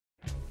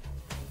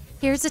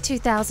Here's a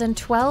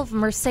 2012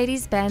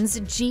 Mercedes-Benz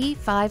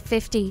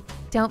G550.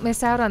 Don't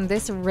miss out on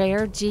this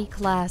rare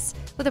G-Class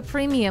with a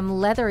premium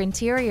leather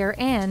interior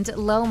and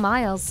low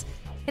miles.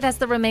 It has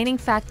the remaining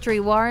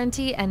factory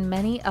warranty and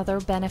many other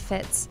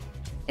benefits.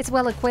 It's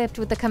well equipped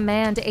with the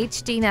Command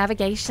HD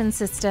navigation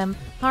system,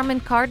 Harman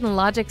Kardon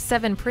Logic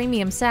 7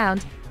 premium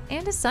sound,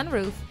 and a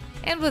sunroof.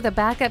 And with a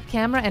backup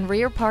camera and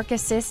rear park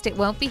assist, it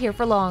won't be here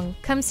for long.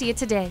 Come see it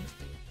today.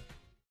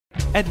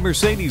 At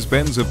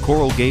Mercedes-Benz of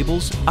Coral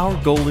Gables, our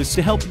goal is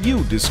to help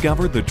you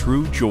discover the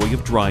true joy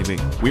of driving.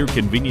 We're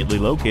conveniently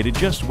located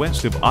just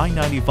west of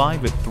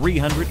I-95 at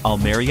 300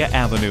 Almeria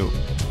Avenue.